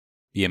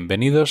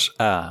Bienvenidos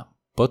a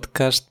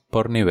Podcast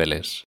por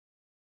Niveles,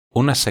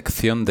 una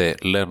sección de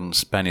Learn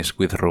Spanish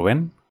with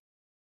Rubén,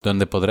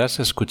 donde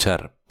podrás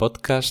escuchar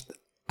podcasts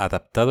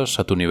adaptados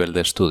a tu nivel de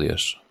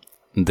estudios,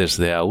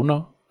 desde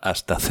A1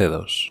 hasta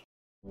C2.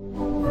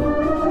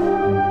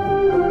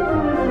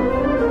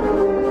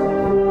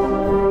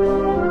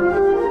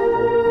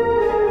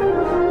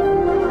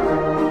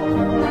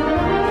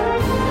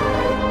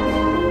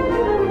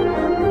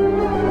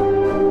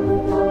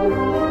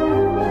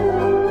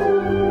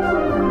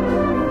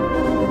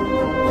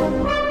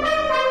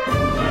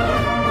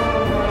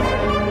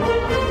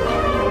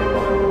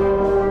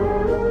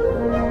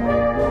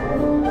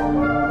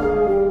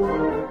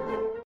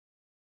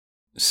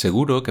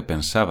 Seguro que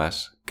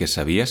pensabas que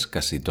sabías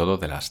casi todo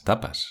de las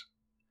tapas,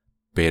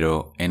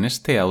 pero en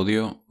este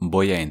audio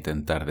voy a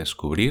intentar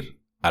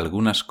descubrir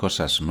algunas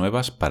cosas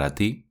nuevas para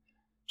ti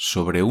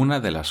sobre una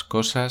de las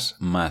cosas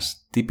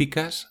más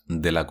típicas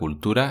de la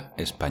cultura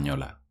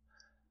española.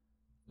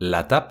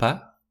 La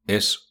tapa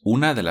es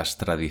una de las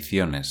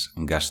tradiciones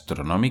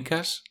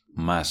gastronómicas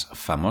más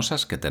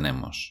famosas que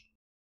tenemos.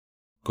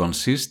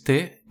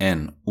 Consiste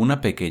en una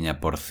pequeña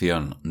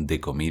porción de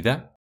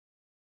comida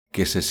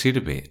que se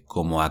sirve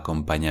como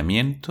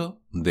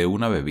acompañamiento de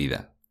una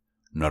bebida,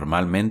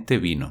 normalmente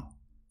vino,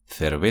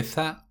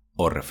 cerveza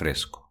o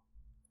refresco.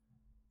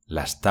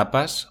 Las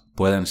tapas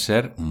pueden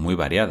ser muy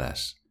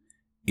variadas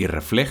y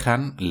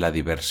reflejan la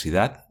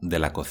diversidad de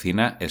la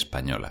cocina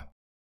española.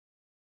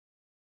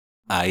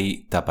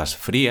 Hay tapas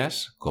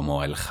frías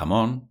como el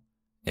jamón,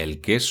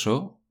 el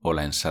queso o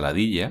la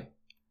ensaladilla,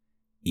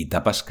 y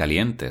tapas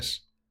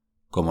calientes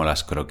como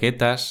las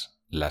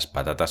croquetas, las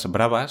patatas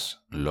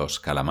bravas, los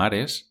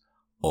calamares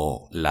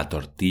o la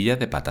tortilla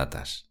de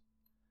patatas.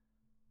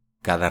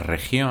 Cada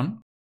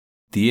región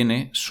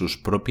tiene sus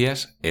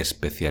propias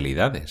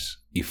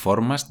especialidades y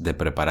formas de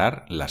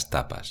preparar las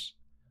tapas.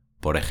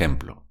 Por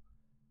ejemplo,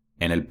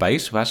 en el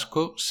País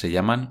Vasco se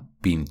llaman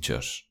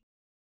pinchos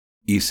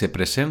y se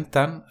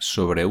presentan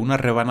sobre una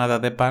rebanada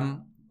de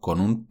pan con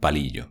un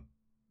palillo.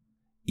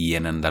 Y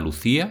en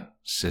Andalucía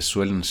se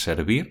suelen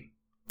servir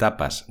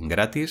tapas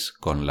gratis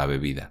con la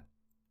bebida.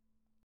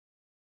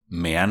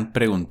 Me han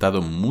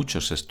preguntado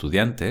muchos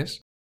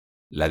estudiantes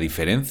la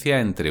diferencia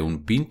entre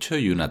un pincho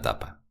y una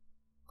tapa.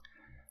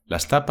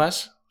 Las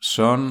tapas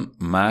son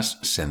más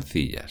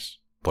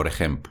sencillas. Por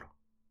ejemplo,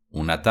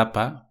 una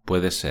tapa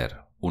puede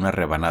ser una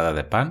rebanada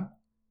de pan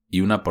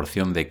y una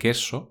porción de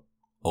queso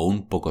o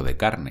un poco de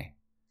carne.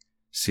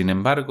 Sin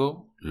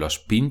embargo, los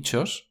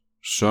pinchos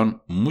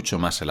son mucho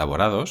más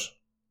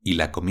elaborados y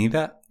la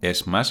comida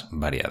es más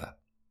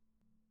variada.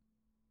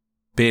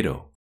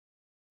 Pero,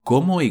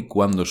 ¿cómo y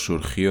cuándo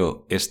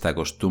surgió esta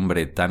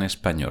costumbre tan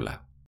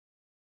española?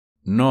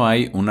 No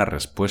hay una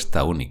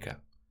respuesta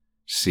única,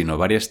 sino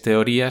varias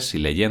teorías y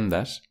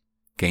leyendas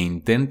que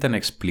intentan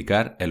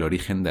explicar el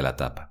origen de la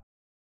tapa.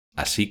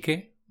 Así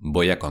que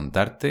voy a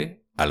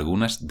contarte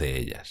algunas de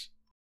ellas.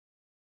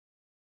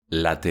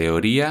 La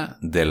teoría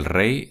del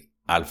rey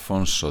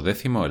Alfonso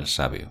X el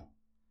Sabio.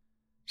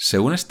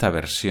 Según esta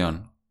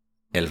versión,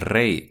 el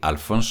rey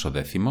Alfonso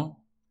X,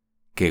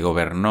 que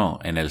gobernó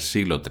en el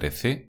siglo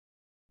XIII,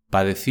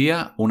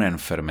 padecía una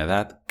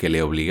enfermedad que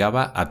le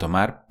obligaba a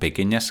tomar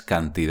pequeñas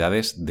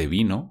cantidades de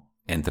vino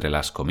entre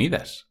las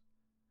comidas.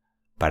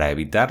 Para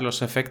evitar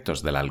los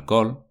efectos del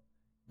alcohol,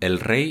 el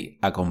rey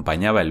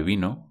acompañaba el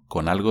vino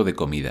con algo de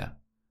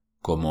comida,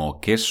 como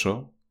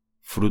queso,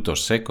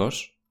 frutos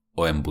secos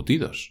o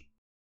embutidos.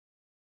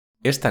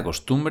 Esta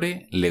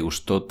costumbre le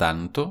gustó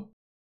tanto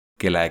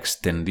que la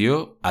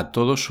extendió a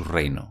todo su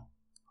reino,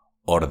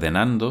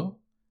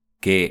 ordenando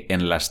que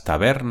en las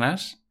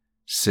tabernas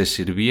se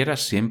sirviera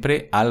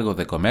siempre algo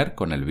de comer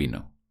con el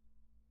vino.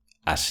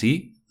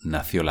 Así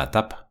nació la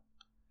tapa,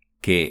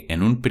 que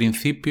en un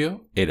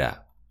principio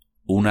era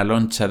una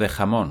loncha de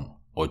jamón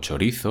o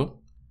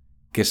chorizo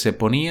que se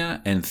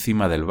ponía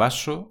encima del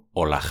vaso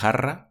o la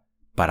jarra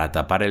para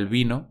tapar el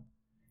vino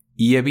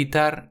y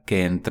evitar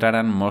que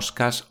entraran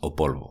moscas o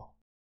polvo.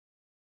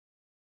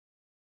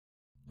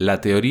 La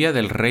teoría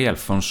del rey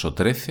Alfonso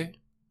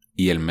XIII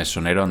y el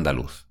mesonero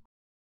andaluz.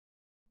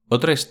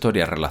 Otra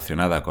historia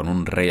relacionada con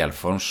un rey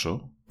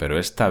Alfonso, pero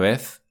esta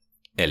vez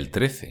el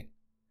XIII,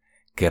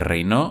 que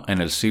reinó en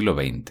el siglo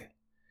XX.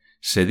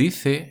 Se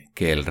dice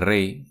que el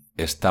rey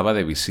estaba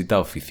de visita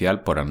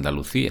oficial por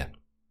Andalucía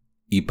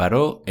y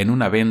paró en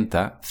una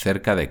venta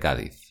cerca de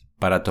Cádiz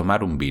para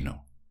tomar un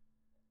vino.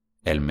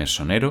 El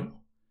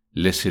mesonero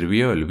le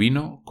sirvió el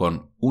vino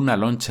con una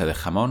loncha de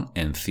jamón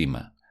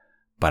encima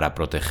para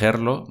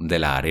protegerlo de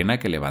la arena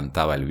que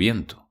levantaba el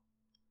viento.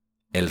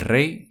 El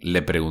rey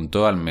le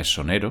preguntó al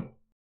mesonero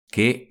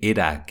qué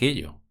era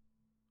aquello,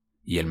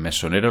 y el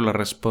mesonero le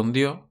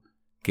respondió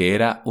que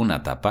era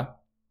una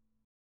tapa.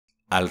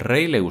 Al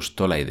rey le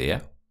gustó la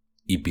idea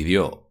y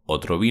pidió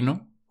otro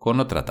vino con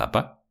otra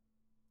tapa.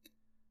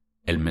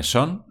 El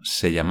mesón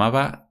se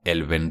llamaba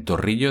el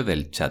Ventorrillo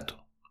del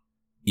Chato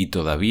y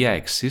todavía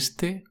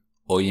existe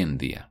hoy en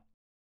día.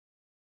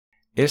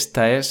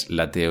 Esta es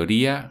la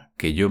teoría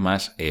que yo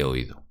más he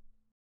oído.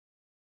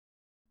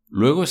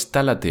 Luego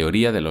está la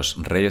teoría de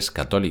los reyes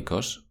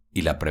católicos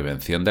y la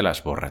prevención de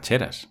las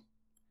borracheras.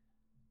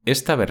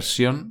 Esta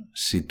versión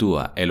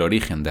sitúa el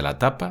origen de la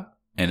tapa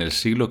en el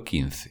siglo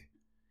XV,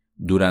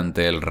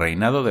 durante el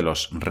reinado de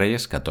los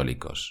reyes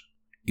católicos,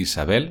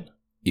 Isabel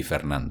y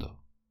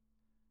Fernando.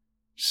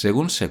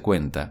 Según se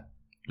cuenta,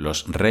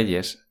 los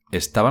reyes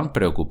estaban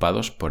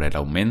preocupados por el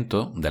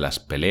aumento de las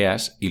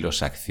peleas y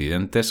los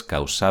accidentes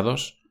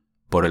causados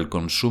por el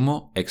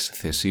consumo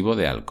excesivo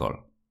de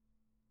alcohol.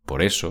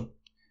 Por eso,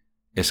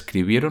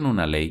 escribieron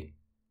una ley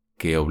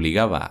que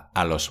obligaba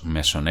a los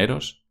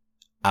mesoneros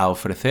a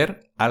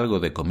ofrecer algo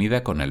de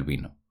comida con el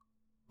vino,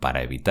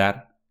 para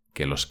evitar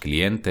que los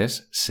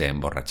clientes se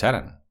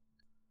emborracharan.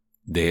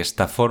 De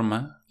esta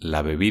forma,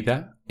 la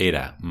bebida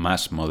era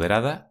más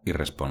moderada y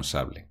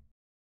responsable.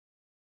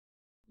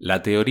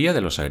 La teoría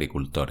de los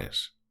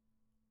agricultores.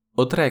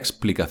 Otra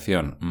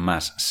explicación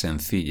más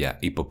sencilla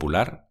y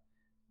popular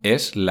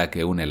es la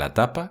que une la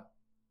tapa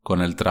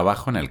con el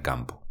trabajo en el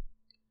campo.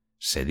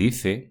 Se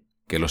dice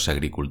que los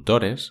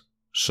agricultores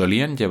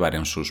solían llevar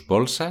en sus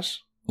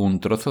bolsas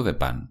un trozo de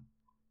pan,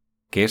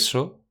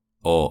 queso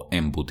o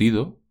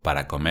embutido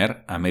para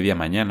comer a media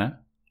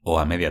mañana o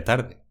a media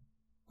tarde,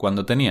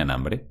 cuando tenían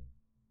hambre.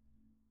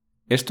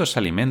 Estos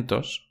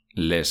alimentos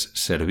les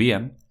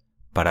servían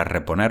para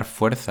reponer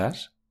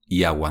fuerzas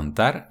y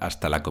aguantar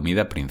hasta la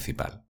comida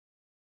principal.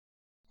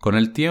 Con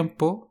el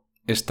tiempo,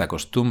 esta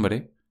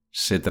costumbre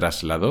se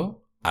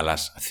trasladó a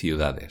las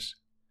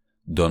ciudades,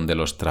 donde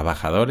los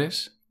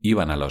trabajadores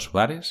iban a los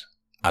bares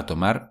a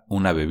tomar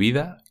una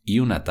bebida y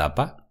una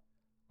tapa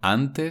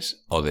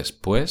antes o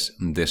después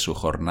de su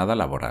jornada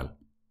laboral.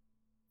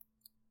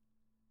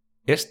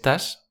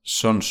 Estas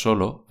son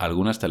solo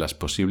algunas de las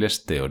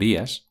posibles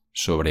teorías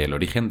sobre el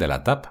origen de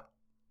la tapa,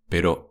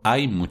 pero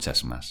hay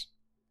muchas más.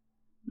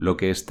 Lo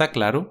que está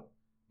claro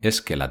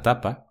es que la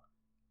tapa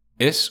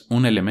es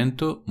un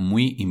elemento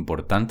muy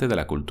importante de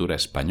la cultura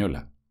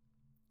española,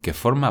 que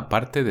forma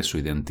parte de su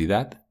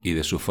identidad y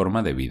de su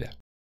forma de vida.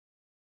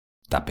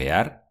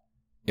 Tapear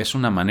es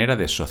una manera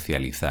de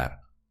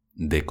socializar,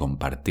 de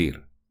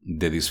compartir,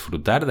 de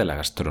disfrutar de la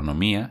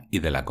gastronomía y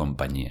de la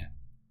compañía.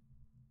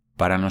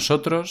 Para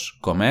nosotros,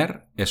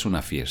 comer es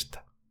una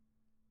fiesta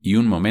y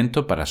un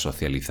momento para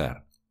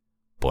socializar.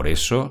 Por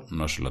eso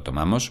nos lo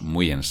tomamos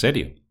muy en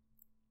serio.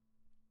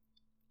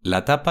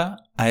 La tapa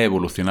ha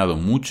evolucionado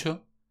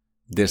mucho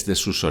desde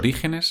sus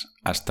orígenes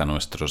hasta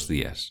nuestros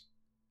días.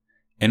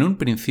 En un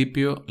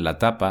principio, la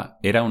tapa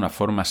era una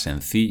forma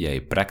sencilla y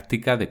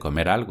práctica de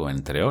comer algo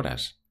entre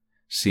horas,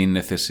 sin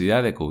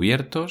necesidad de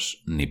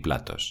cubiertos ni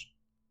platos.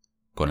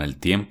 Con el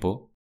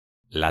tiempo,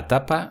 la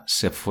tapa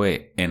se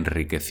fue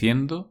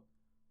enriqueciendo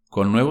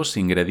con nuevos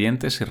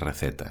ingredientes y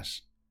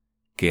recetas,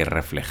 que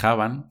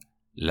reflejaban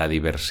la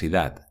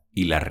diversidad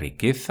y la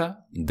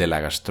riqueza de la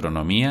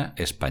gastronomía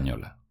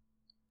española.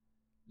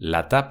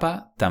 La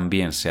tapa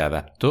también se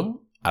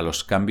adaptó a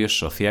los cambios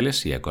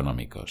sociales y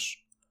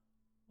económicos,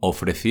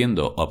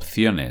 ofreciendo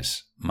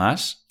opciones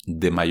más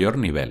de mayor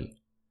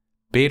nivel,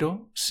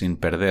 pero sin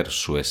perder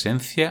su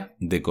esencia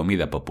de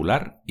comida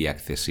popular y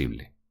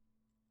accesible.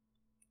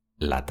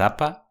 La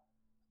tapa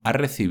ha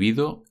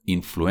recibido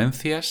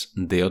influencias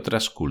de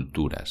otras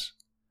culturas,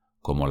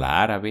 como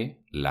la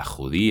árabe, la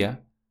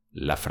judía,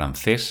 la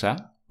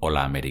francesa o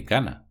la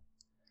americana,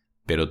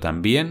 pero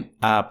también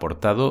ha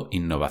aportado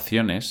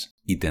innovaciones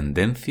y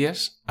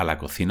tendencias a la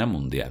cocina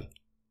mundial.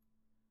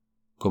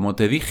 Como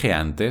te dije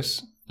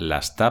antes,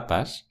 las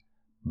tapas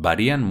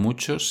varían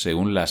mucho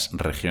según las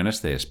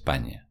regiones de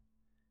España,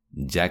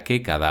 ya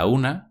que cada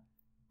una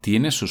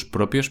tiene sus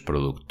propios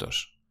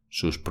productos,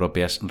 sus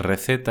propias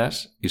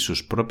recetas y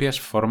sus propias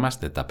formas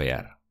de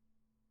tapear.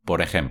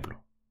 Por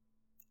ejemplo,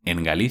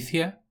 en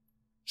Galicia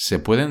se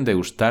pueden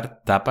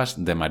degustar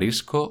tapas de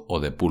marisco o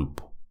de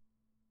pulpo.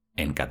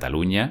 En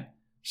Cataluña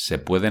se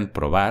pueden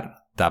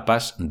probar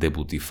tapas de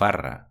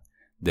butifarra,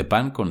 de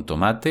pan con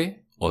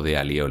tomate o de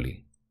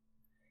alioli.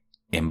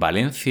 En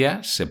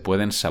Valencia se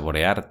pueden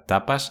saborear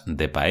tapas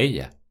de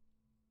paella.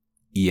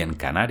 Y en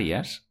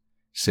Canarias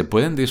se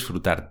pueden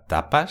disfrutar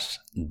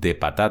tapas de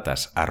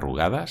patatas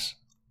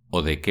arrugadas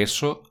o de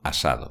queso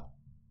asado.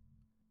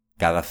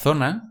 Cada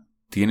zona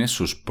tiene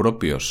sus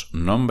propios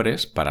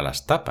nombres para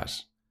las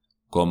tapas,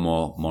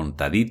 como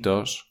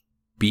montaditos,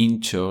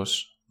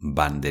 pinchos,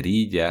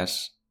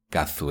 banderillas,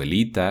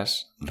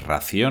 cazuelitas,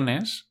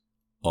 raciones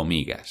o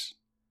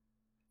migas.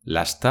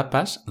 Las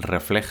tapas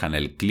reflejan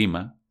el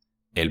clima,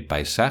 el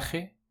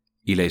paisaje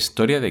y la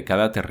historia de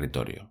cada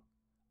territorio,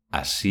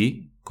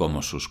 así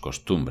como sus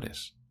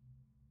costumbres.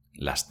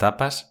 Las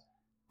tapas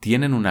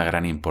tienen una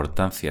gran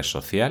importancia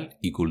social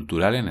y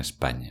cultural en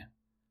España,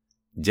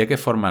 ya que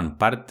forman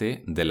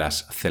parte de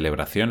las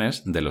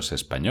celebraciones de los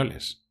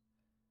españoles.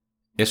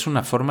 Es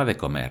una forma de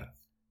comer,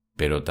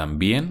 pero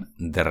también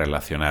de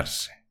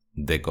relacionarse,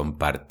 de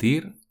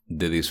compartir,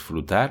 de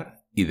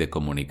disfrutar y de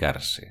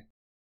comunicarse.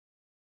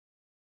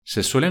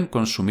 Se suelen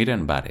consumir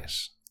en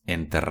bares,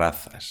 en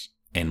terrazas,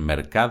 en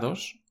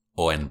mercados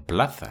o en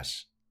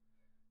plazas,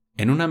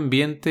 en un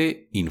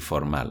ambiente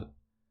informal,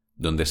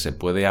 donde se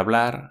puede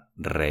hablar,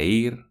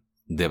 reír,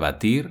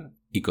 debatir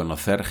y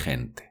conocer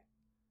gente.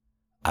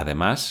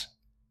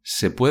 Además,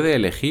 se puede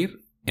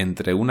elegir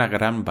entre una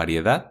gran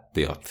variedad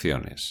de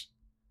opciones,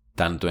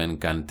 tanto en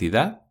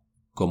cantidad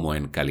como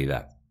en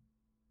calidad.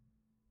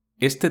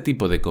 Este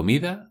tipo de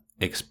comida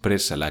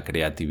expresa la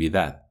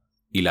creatividad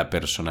y la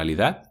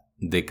personalidad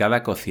de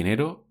cada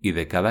cocinero y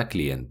de cada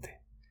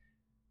cliente,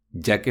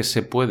 ya que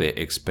se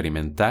puede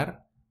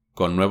experimentar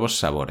con nuevos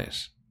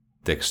sabores,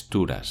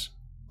 texturas,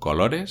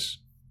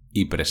 colores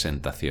y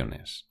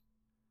presentaciones.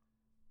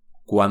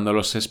 Cuando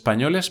los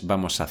españoles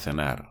vamos a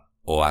cenar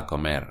o a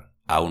comer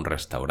a un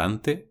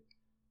restaurante,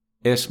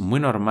 es muy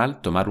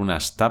normal tomar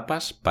unas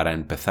tapas para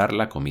empezar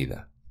la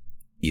comida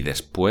y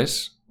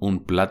después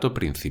un plato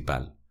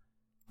principal,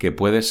 que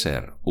puede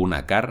ser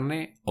una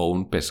carne o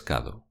un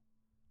pescado,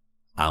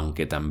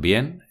 aunque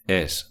también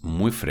es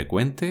muy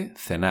frecuente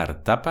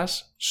cenar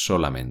tapas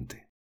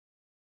solamente.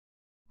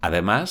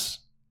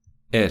 Además,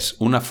 es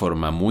una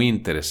forma muy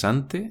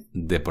interesante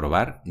de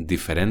probar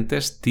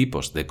diferentes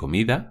tipos de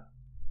comida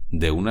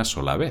de una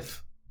sola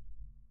vez.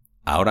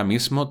 Ahora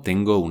mismo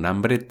tengo un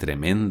hambre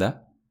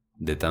tremenda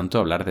de tanto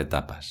hablar de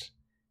tapas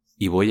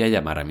y voy a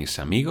llamar a mis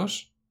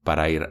amigos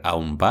para ir a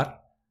un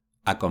bar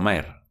a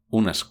comer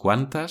unas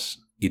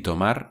cuantas y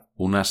tomar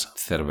unas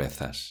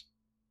cervezas.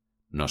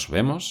 Nos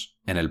vemos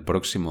en el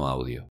próximo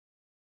audio.